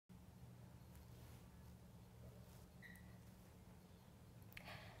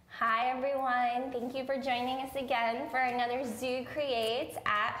Hi everyone, thank you for joining us again for another Zoo Creates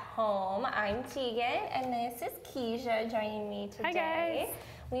at Home. I'm Teagan and this is Kezia joining me today. Hi guys.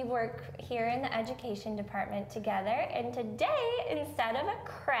 We work here in the education department together, and today, instead of a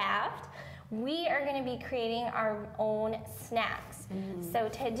craft, we are going to be creating our own snacks. So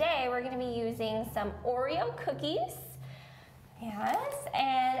today we're going to be using some Oreo cookies, yes,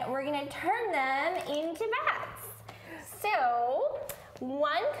 and we're going to turn them into bats. So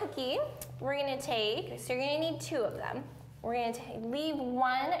one cookie we're going to take, so you're going to need two of them. We're going to leave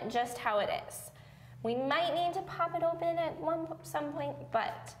one just how it is. We might need to pop it open at some point,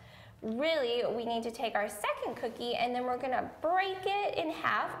 but really we need to take our second cookie and then we're going to break it in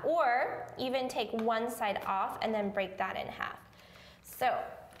half, or even take one side off and then break that in half. So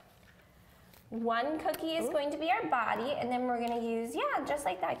one cookie is going to be our body, and then we're going to use, just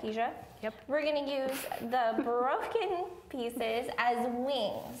like that, Kezia. Yep. We're going to use the broken pieces as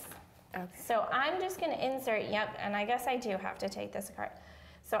wings. Okay. So I'm just going to insert, and I guess I do have to take this apart.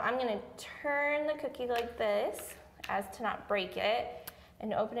 So I'm going to turn the cookie like this, as to not break it,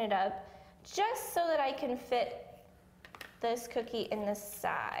 and open it up, just so that I can fit this cookie in the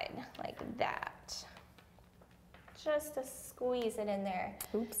side, like that. Just to squeeze it in there.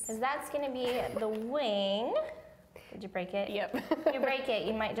 Oops. Because that's going to be the wing. Did you break it? Yep. If you break it,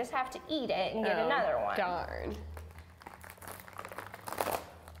 you might just have to eat it and get another one. Darn.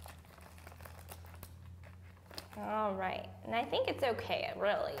 All right, and I think it's okay,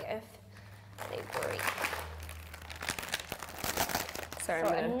 really, if they break. Sorry,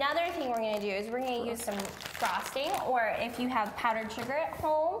 So another thing we're going to do is we're going to use some frosting, or if you have powdered sugar at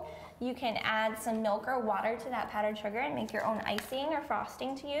home, you can add some milk or water to that powdered sugar and make your own icing or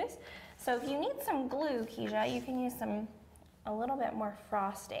frosting to use. So if you need some glue, Kezia, you can use a little bit more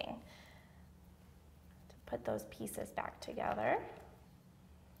frosting to put those pieces back together.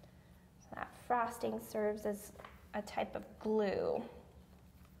 So that frosting serves as a type of glue.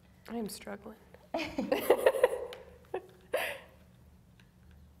 I am struggling.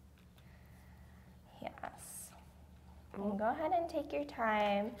 Yes. And go ahead and take your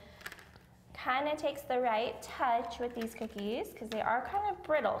time. Kind of takes the right touch with these cookies because they are kind of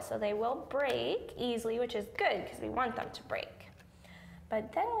brittle, so they will break easily, which is good because we want them to break.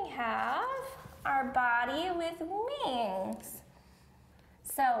 But then we have our body with wings.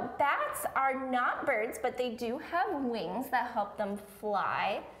 So bats are not birds, but they do have wings that help them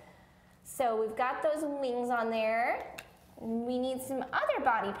fly. So we've got those wings on there. We need some other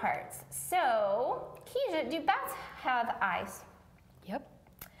body parts. So, Kezia, do bats have eyes? Yep.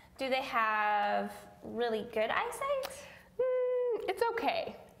 Do they have really good eyesight? It's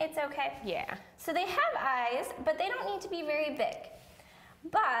okay. It's okay. Yeah. So they have eyes, but they don't need to be very big.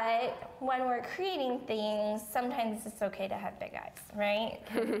 But when we're creating things, sometimes it's okay to have big eyes, right?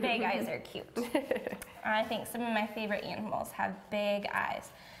 Big eyes are cute. I think some of my favorite animals have big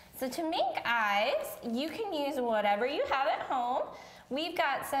eyes. So to make eyes, you can use whatever you have at home. We've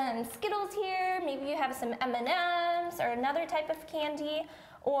got some Skittles here. Maybe you have some M&Ms or another type of candy.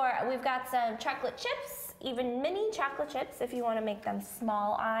 Or we've got some chocolate chips, even mini chocolate chips if you want to make them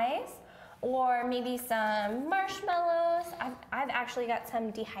small eyes. Or maybe some marshmallows. I've actually got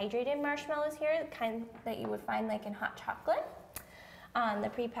some dehydrated marshmallows here, the kind that you would find like in hot chocolate, the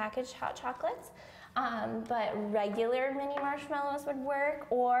prepackaged hot chocolates. But regular mini marshmallows would work.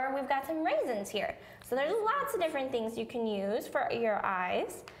 Or we've got some raisins here. So there's lots of different things you can use for your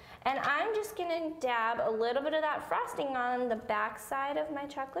eyes. And I'm just gonna dab a little bit of that frosting on the back side of my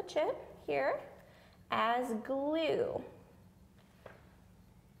chocolate chip here as glue.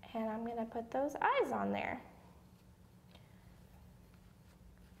 And I'm gonna put those eyes on there.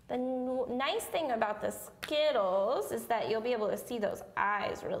 The nice thing about the Skittles is that you'll be able to see those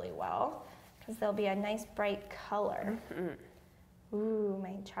eyes really well because they'll be a nice bright color. Ooh,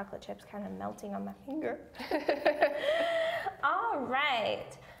 my chocolate chip's kind of melting on my finger. All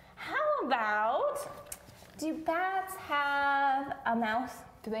right. How about, do bats have a mouth?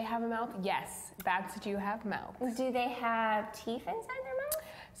 Do they have a mouth? Yes, bats do have mouths. Do they have teeth inside their mouth?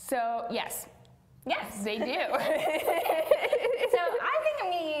 So, yes. Yes. They do. So I think I'm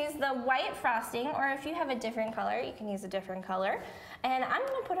going to use the white frosting, or if you have a different color, you can use a different color. And I'm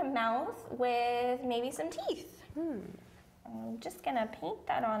going to put a mouth with maybe some teeth. I'm just going to paint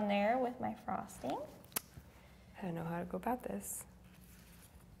that on there with my frosting. I don't know how to go about this.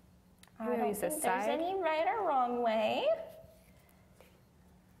 I don't think there's any right or wrong way.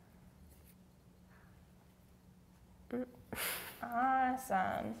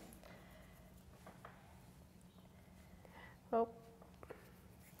 Awesome. Oh,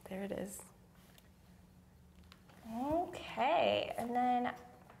 there it is. Okay, and then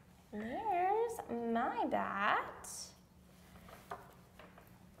There's my bat.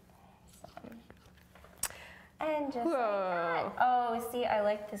 And just like that. Oh, see, I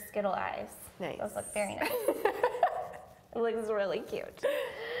like the Skittle eyes. Nice. Those look very nice. It looks really cute.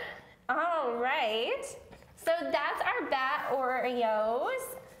 All right. So that's our bat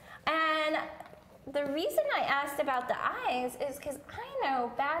Oreos. And the reason I asked about the eyes is because I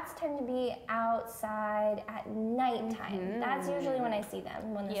know bats tend to be outside at nighttime. That's usually when I see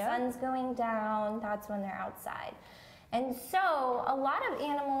them. When the sun's going down, that's when they're outside. And so a lot of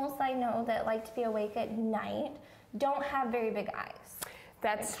animals I know that like to be awake at night don't have very big eyes.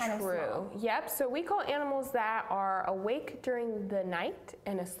 That's true. Yep, so we call animals that are awake during the night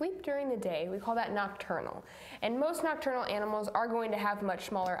and asleep during the day, we call that nocturnal. And most nocturnal animals are going to have much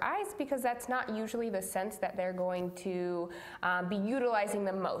smaller eyes because that's not usually the sense that they're going to be utilizing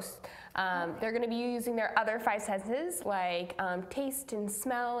the most. They're going to be using their other 5 senses like taste and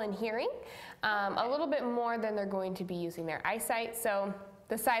smell and hearing a little bit more than they're going to be using their eyesight. So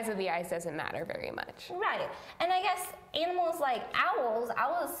the size of the eyes doesn't matter very much. Right, and I guess animals like owls,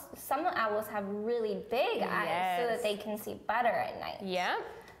 some owls have really big eyes so that they can see better at night. Yeah.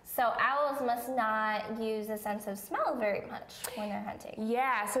 So owls must not use a sense of smell very much when they're hunting.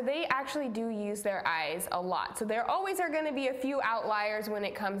 Yeah, so they actually do use their eyes a lot. So there always are going to be a few outliers when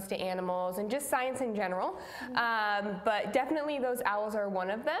it comes to animals and just science in general. But definitely those owls are one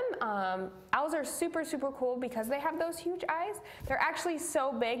of them. Owls are super, super cool because they have those huge eyes. They're actually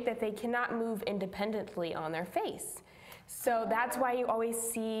so big that they cannot move independently on their face. So that's why you always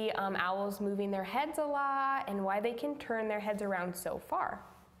see owls moving their heads a lot and why they can turn their heads around so far.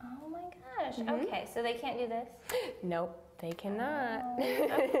 Oh my gosh. Okay, so they can't do this? Nope, they cannot.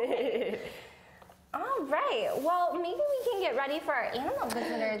 Okay. All right. Well, maybe we can get ready for our animal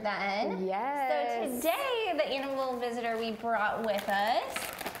visitor then. Yes. So today, the animal visitor we brought with us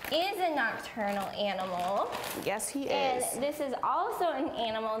is a nocturnal animal. Yes, he is. And this is also an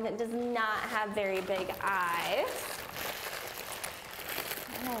animal that does not have very big eyes.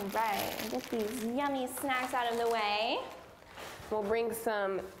 All right, get these yummy snacks out of the way. We'll bring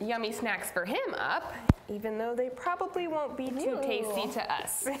some yummy snacks for him up, even though they probably won't be too tasty to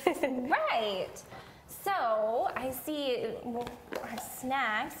us. Right. So I see our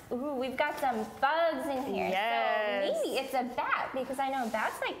snacks. Ooh, we've got some bugs in here. Yes. So maybe it's a bat because I know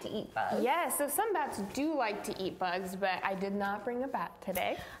bats like to eat bugs. Yes, so some bats do like to eat bugs, but I did not bring a bat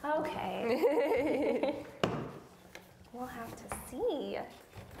today. Okay. We'll have to see.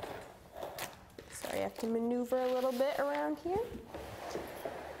 Sorry, I have to maneuver a little bit around here.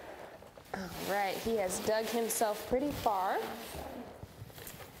 All right, he has dug himself pretty far.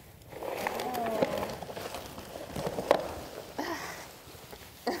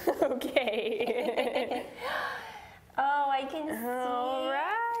 Okay. Oh, I can see. All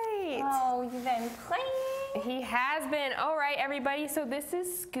right. Oh, you've been playing. He has been. All right, everybody. So this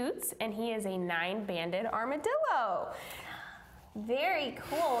is Scoots, and he is a 9-banded armadillo. Very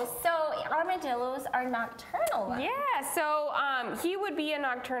cool. So armadillos are nocturnal then? Yeah, so he would be a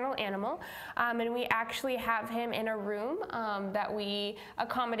nocturnal animal, and we actually have him in a room that we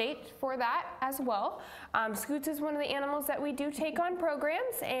accommodate for that as well. Scoots is one of the animals that we do take on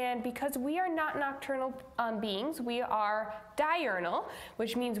programs, and because we are not nocturnal beings, we are diurnal,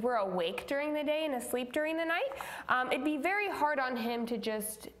 which means we're awake during the day and asleep during the night. It'd be very hard on him to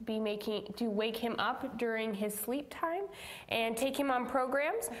just be wake him up during his sleep time and take him on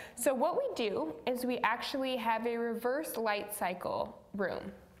programs. So what we do is we actually have a reverse light cycle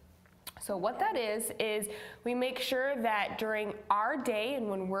room. So what that is we make sure that during our day and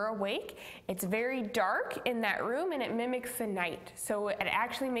when we're awake, it's very dark in that room and it mimics the night. So it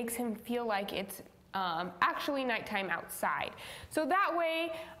actually makes him feel like it's actually nighttime outside. So that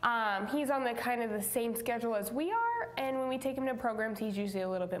way, he's on the kind of the same schedule as we are, and when we take him to programs, he's usually a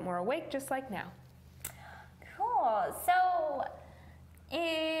little bit more awake, just like now. Cool. So,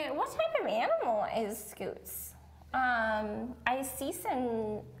 what type of animal is Scoots? I see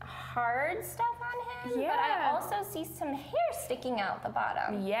some hard stuff on him, but I also see some hair sticking out the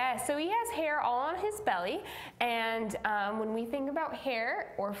bottom. Yeah, so he has hair all on his belly, and when we think about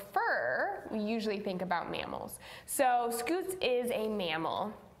hair or fur, we usually think about mammals. So Scoots is a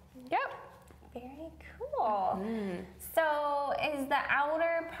mammal. Yep. Very cool. So is the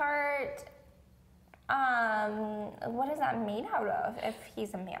outer part, what is that made out of if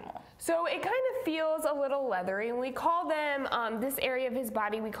he's a mammal? So it kind of feels a little leathery, and we call them, this area of his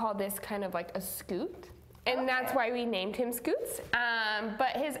body, we call this kind of like a scoot. And that's why we named him Scoots.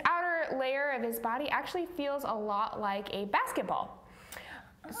 But his outer layer of his body actually feels a lot like a basketball.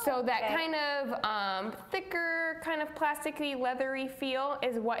 So that kind of thicker, kind of plasticky, leathery feel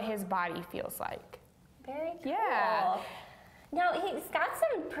is what his body feels like. Very cool. Yeah. Now, he's got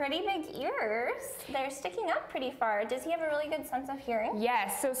some pretty big ears. They're sticking up pretty far. Does he have a really good sense of hearing?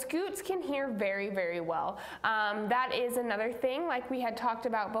 Yes, so Scoots can hear very, very well. That is another thing, like we had talked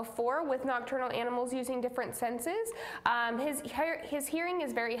about before, with nocturnal animals using different senses. His hearing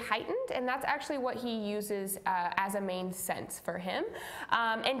is very heightened, and that's actually what he uses as a main sense for him.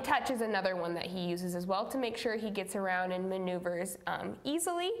 And touch is another one that he uses as well to make sure he gets around and maneuvers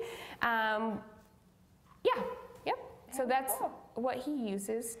easily. So that's what he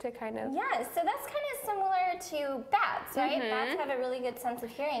uses to kind of... Yeah, so that's kind of similar to bats, right? Bats have a really good sense of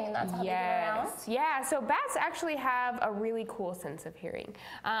hearing, and that's how they get around. Yeah, so bats actually have a really cool sense of hearing.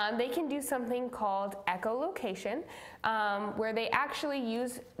 They can do something called echolocation, where they actually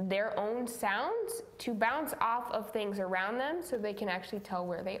use their own sounds to bounce off of things around them so they can actually tell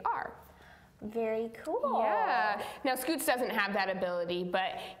where they are. Very cool. Yeah. Now Scoots doesn't have that ability,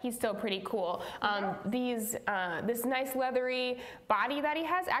 but he's still pretty cool. This nice leathery body that he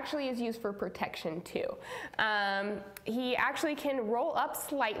has actually is used for protection too. He actually can roll up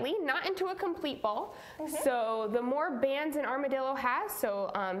slightly, not into a complete ball. So the more bands an armadillo has,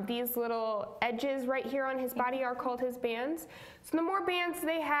 so these little edges right here on his body are called his bands. So the more bands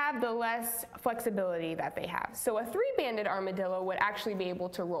they have, the less flexibility that they have. So a 3-banded armadillo would actually be able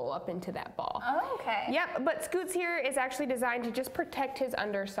to roll up into that ball. Oh, okay. Yep, but Scoots here is actually designed to just protect his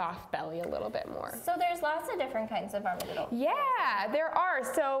under soft belly a little bit more. So there's lots of different kinds of armadillo. Yeah, there are.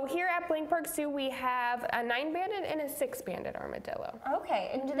 So here at Blank Park Zoo, we have a 9-banded and a 6-banded armadillo. Okay,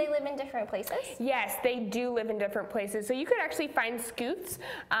 and do they live in different places? Yes, they do live in different places. So you could actually find Scoots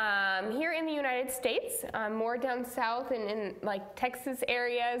here in the United States, more down south and in like Texas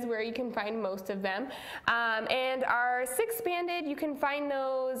areas where you can find most of them. And our 6-banded, you can find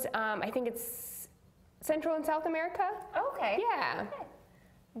those, I think it's Central and South America. Okay. Yeah. Okay.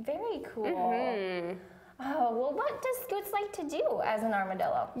 Very cool. Oh, well, what does Scoots like to do as an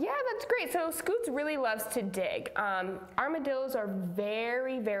armadillo? Yeah, that's great. So Scoots really loves to dig. Armadillos are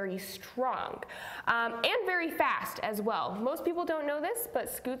very, very strong and very fast as well. Most people don't know this, but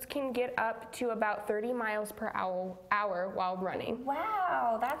Scoots can get up to about 30 miles per hour while running.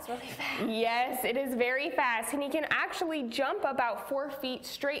 Wow, that's really fast. Yes, it is very fast, and he can actually jump about 4 feet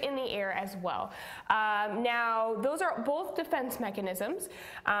straight in the air as well. Now, those are both defense mechanisms.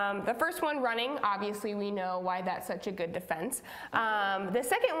 The first one, running, obviously we know why that's such a good defense. The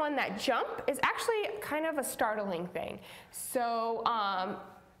second one, that jump, is actually kind of a startling thing. So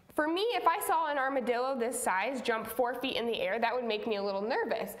for me, if I saw an armadillo this size jump 4 feet in the air, that would make me a little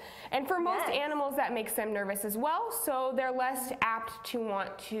nervous. And for most animals, that makes them nervous as well, so they're less apt to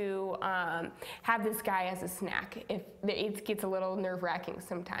want to have this guy as a snack if it gets a little nerve-wracking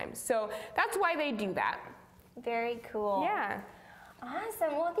sometimes. So that's why they do that. Very cool. Yeah.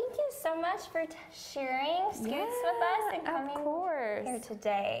 Awesome. Well, thank you so much for sharing Scoots with us and coming here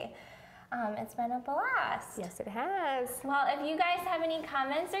today. It's been a blast. Yes, it has. Well, if you guys have any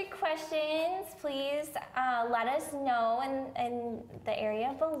comments or questions, please let us know in the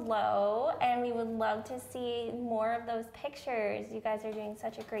area below, and we would love to see more of those pictures. You guys are doing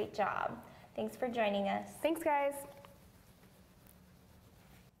such a great job. Thanks for joining us. Thanks, guys.